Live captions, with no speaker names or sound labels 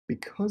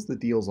Because the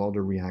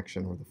Diels-Alder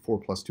reaction, or the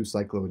 4+2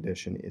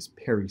 cycloaddition, is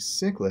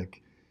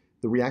pericyclic,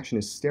 the reaction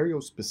is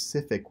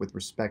stereospecific with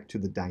respect to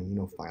the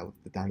dienophile.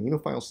 If the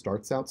dienophile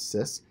starts out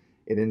cis,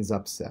 it ends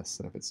up cis,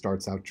 and if it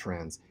starts out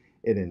trans,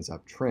 it ends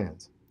up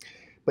trans.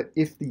 But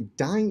if the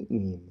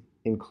diene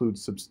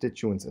includes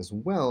substituents as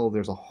well,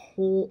 there's a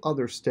whole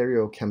other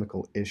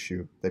stereochemical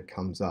issue that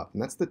comes up,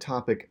 and that's the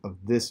topic of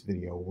this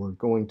video. We're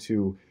going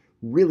to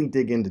really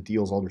dig into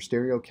Diels-Alder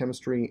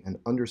stereochemistry and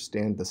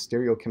understand the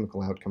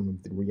stereochemical outcome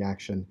of the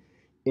reaction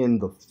in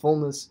the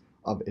fullness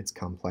of its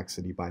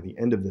complexity by the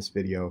end of this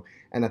video.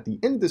 And at the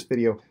end of this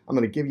video, I'm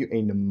going to give you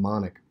a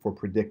mnemonic for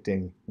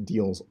predicting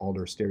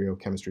Diels-Alder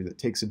stereochemistry that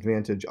takes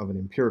advantage of an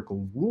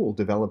empirical rule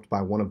developed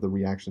by one of the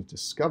reaction's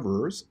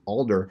discoverers,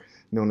 Alder,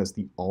 known as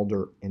the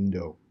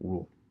Alder-Endo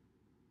rule.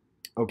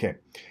 Okay,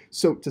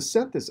 so to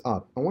set this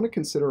up, I want to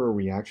consider a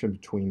reaction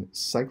between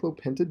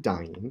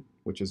cyclopentadiene,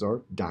 which is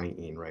our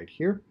diene right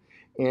here,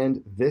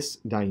 and this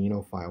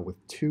dienophile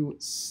with two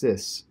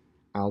cis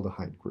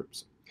aldehyde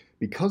groups.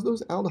 Because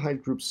those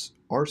aldehyde groups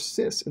are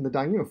cis in the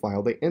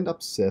dienophile, they end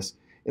up cis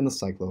in the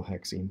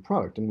cyclohexene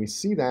product. And we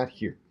see that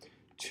here.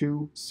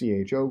 Two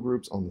CHO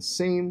groups on the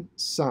same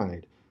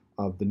side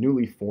of the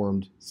newly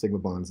formed sigma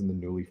bonds in the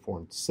newly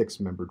formed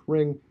six-membered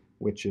ring,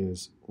 which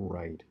is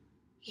right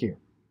here.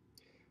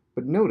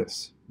 But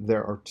notice,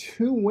 there are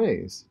two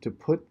ways to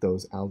put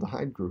those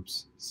aldehyde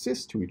groups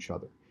cis to each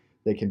other.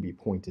 They can be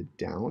pointed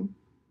down,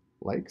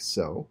 like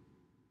so,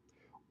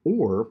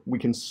 or we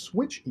can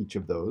switch each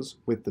of those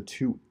with the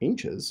two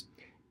H's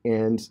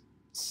and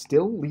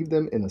still leave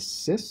them in a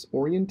cis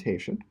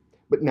orientation,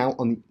 but now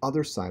on the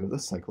other side of the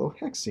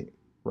cyclohexene,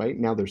 right?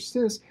 Now they're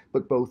cis,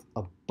 but both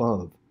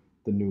above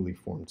the newly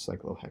formed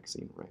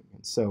cyclohexene ring.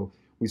 And so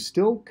we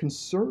still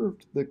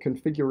conserved the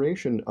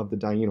configuration of the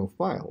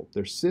dienophile.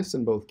 They're cis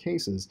in both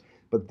cases,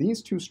 but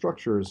these two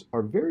structures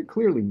are very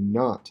clearly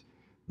not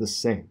the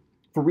same.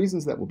 For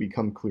reasons that will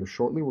become clear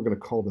shortly, we're going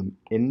to call them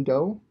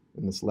endo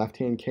in this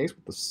left-hand case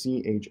with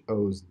the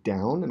CHOs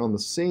down, and on the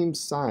same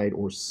side,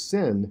 or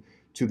syn,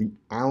 to the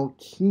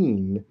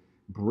alkene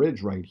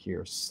bridge right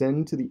here,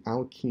 syn to the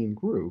alkene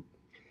group,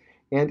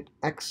 and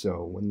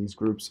exo when these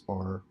groups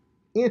are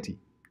anti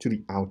to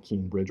the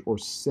alkene bridge, or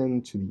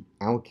syn to the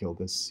alkyl,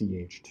 this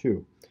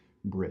CH2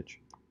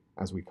 bridge,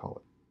 as we call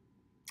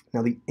it.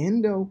 Now, the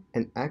endo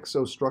and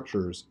exo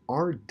structures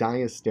are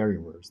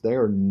diastereomers. They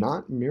are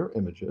not mirror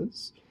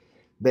images.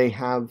 They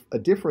have a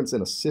difference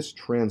in a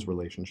cis-trans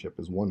relationship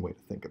is one way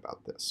to think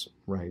about this,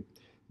 right?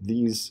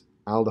 These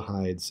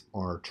aldehydes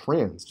are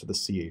trans to the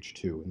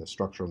CH2 in the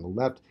structure on the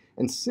left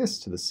and cis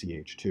to the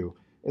CH2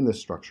 in the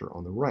structure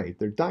on the right.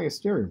 They're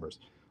diastereomers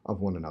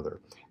of one another.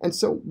 And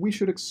so we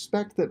should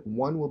expect that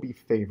one will be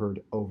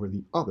favored over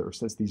the other,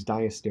 since these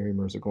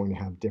diastereomers are going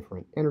to have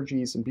different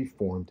energies and be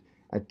formed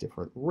at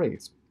different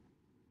rates.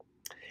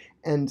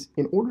 And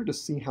in order to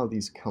see how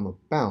these come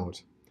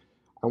about,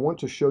 I want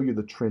to show you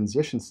the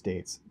transition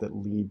states that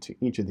lead to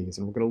each of these,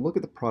 and we're going to look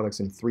at the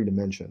products in 3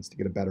 dimensions to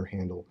get a better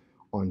handle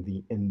on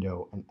the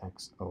endo and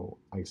exo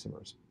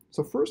isomers.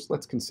 So first,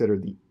 let's consider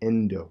the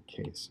endo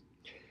case.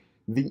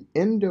 The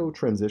endo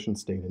transition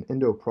state and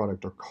endo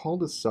product are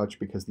called as such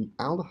because the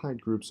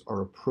aldehyde groups are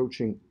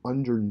approaching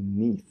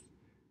underneath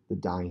the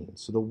diene.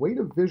 So the way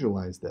to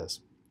visualize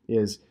this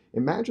is,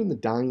 imagine the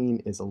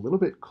diene is a little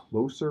bit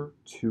closer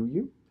to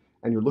you,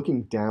 and you're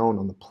looking down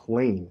on the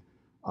plane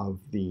of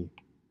the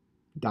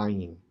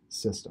diene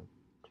system.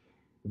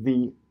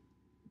 The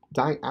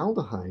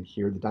dialdehyde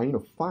here, the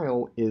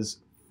dienophile, is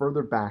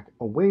further back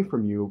away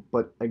from you,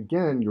 but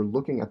again, you're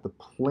looking at the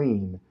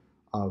plane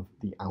of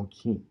the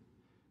alkene,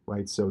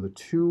 right? So the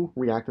two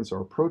reactants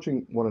are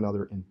approaching one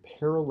another in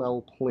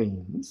parallel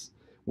planes,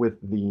 with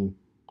the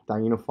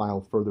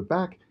dienophile further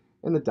back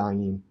and the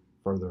diene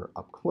further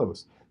up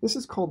close. This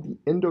is called the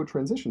endo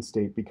transition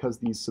state because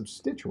these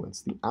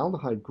substituents, the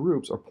aldehyde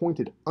groups, are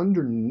pointed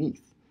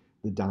underneath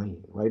the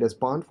diene, right? As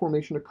bond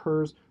formation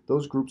occurs,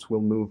 those groups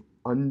will move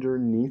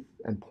underneath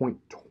and point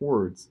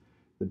towards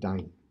the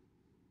diene.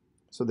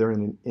 So they're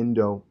in an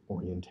endo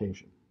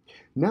orientation.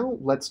 Now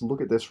let's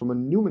look at this from a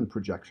Newman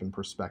projection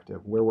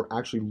perspective, where we're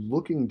actually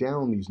looking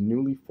down these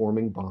newly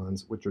forming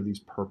bonds, which are these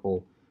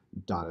purple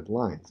dotted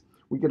lines.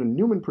 We get a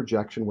Newman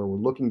projection where we're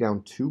looking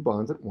down two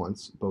bonds at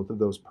once, both of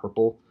those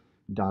purple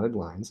dotted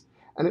lines,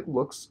 and it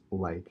looks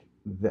like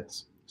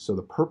this. So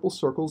the purple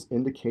circles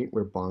indicate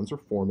where bonds are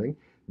forming.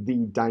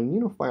 The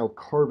dienophile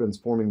carbons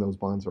forming those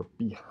bonds are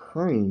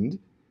behind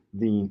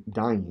the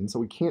diene, so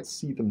we can't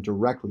see them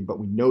directly, but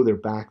we know they're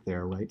back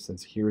there, right?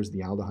 Since here's the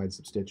aldehyde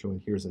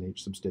substituent, here's an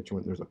H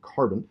substituent, there's a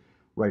carbon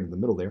right in the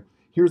middle there.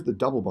 Here's the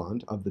double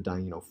bond of the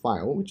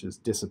dienophile, which is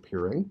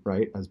disappearing,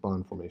 right, as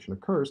bond formation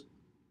occurs.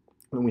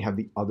 And then we have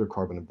the other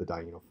carbon of the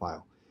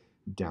dienophile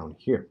down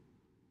here.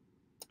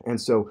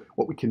 And so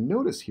what we can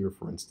notice here,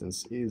 for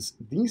instance, is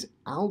these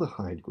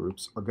aldehyde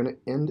groups are going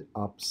to end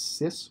up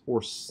cis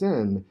or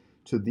syn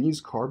to these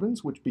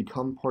carbons, which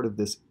become part of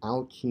this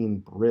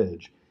alkene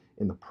bridge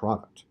in the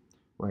product,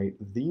 right?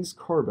 These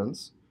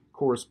carbons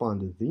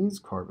correspond to these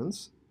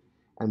carbons,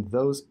 and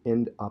those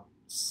end up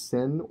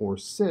syn or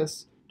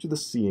cis to the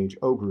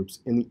CHO groups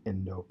in the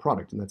endo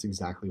product, and that's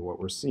exactly what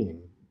we're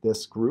seeing.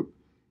 This group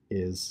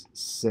is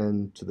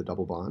syn to the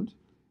double bond,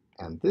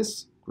 and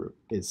this group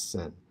is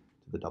syn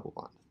to the double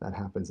bond. That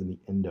happens in the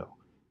endo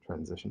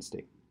transition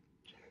state.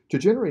 To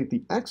generate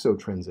the exo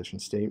transition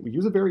state, we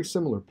use a very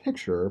similar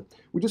picture.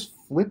 We just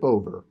flip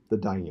over the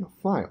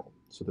dienophile.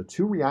 So the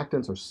two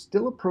reactants are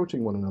still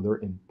approaching one another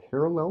in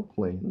parallel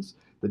planes.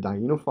 The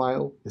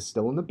dienophile is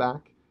still in the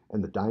back,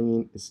 and the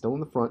diene is still in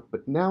the front,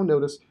 but now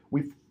notice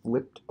we've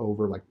flipped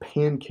over, like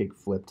pancake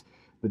flipped,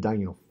 the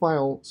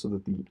dienophile so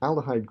that the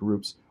aldehyde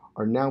groups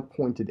are now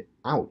pointed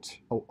out,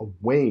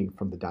 away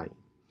from the diene,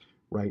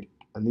 right?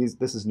 And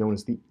this is known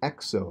as the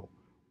exo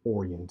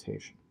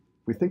orientation.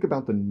 If we think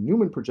about the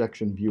Newman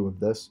projection view of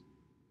this,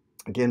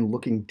 again,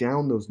 looking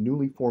down those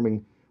newly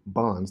forming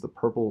bonds, the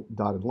purple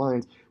dotted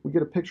lines, we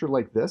get a picture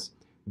like this,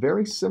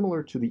 very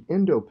similar to the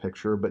endo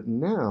picture, but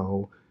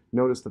now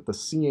notice that the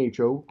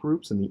CHO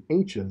groups and the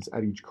H's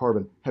at each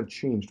carbon have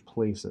changed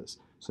places.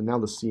 So now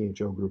the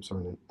CHO groups are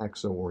in an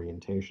exo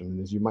orientation.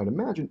 And as you might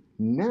imagine,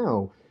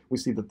 now we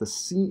see that the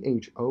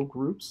CHO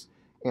groups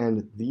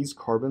and these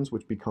carbons,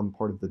 which become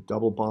part of the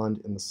double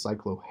bond in the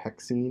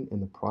cyclohexene in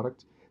the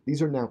product,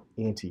 these are now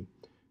anti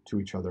to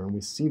each other, and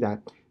we see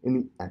that in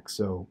the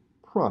exo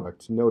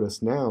product.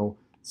 Notice now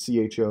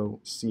CHO,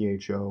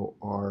 CHO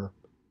are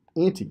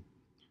anti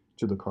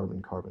to the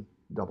carbon-carbon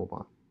double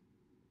bond.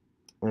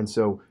 And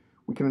so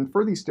we can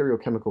infer these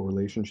stereochemical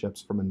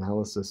relationships from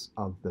analysis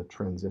of the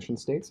transition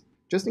states.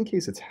 Just in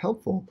case it's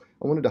helpful,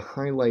 I wanted to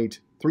highlight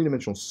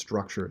three-dimensional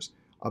structures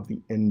of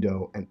the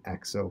endo and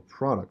exo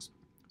products.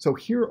 So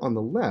here on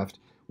the left,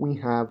 we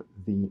have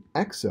the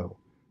exo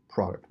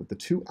product with the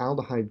two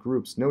aldehyde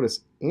groups,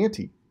 notice,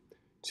 anti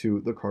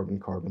to the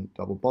carbon-carbon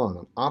double bond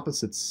on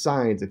opposite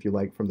sides, if you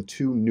like, from the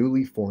two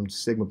newly formed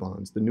sigma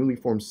bonds. The newly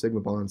formed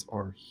sigma bonds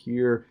are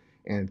here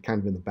and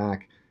kind of in the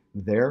back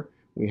there.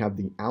 We have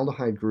the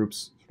aldehyde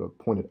groups sort of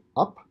pointed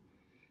up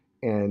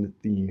and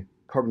the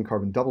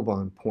carbon-carbon double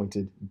bond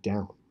pointed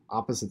down,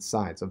 opposite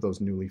sides of those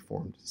newly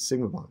formed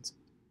sigma bonds.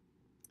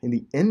 In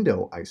the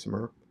endo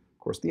isomer, of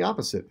course, the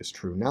opposite is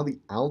true. Now the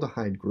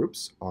aldehyde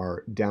groups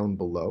are down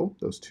below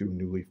those two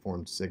newly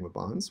formed sigma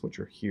bonds, which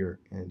are here,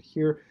 and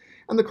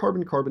the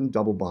carbon-carbon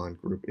double bond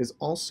group is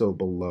also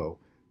below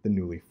the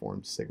newly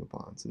formed sigma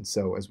bonds. And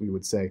so, as we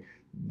would say,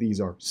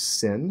 these are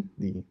syn,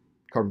 the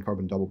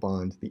carbon-carbon double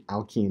bond, the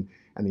alkene,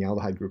 and the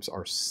aldehyde groups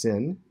are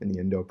syn in the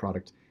endo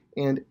product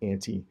and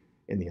anti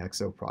in the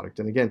exo product.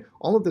 And again,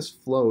 all of this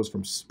flows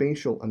from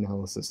spatial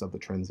analysis of the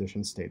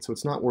transition state. So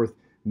it's not worth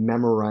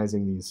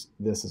memorizing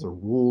this as a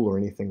rule or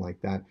anything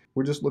like that.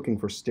 We're just looking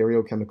for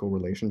stereochemical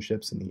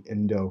relationships in the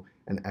endo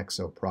and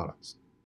exo products.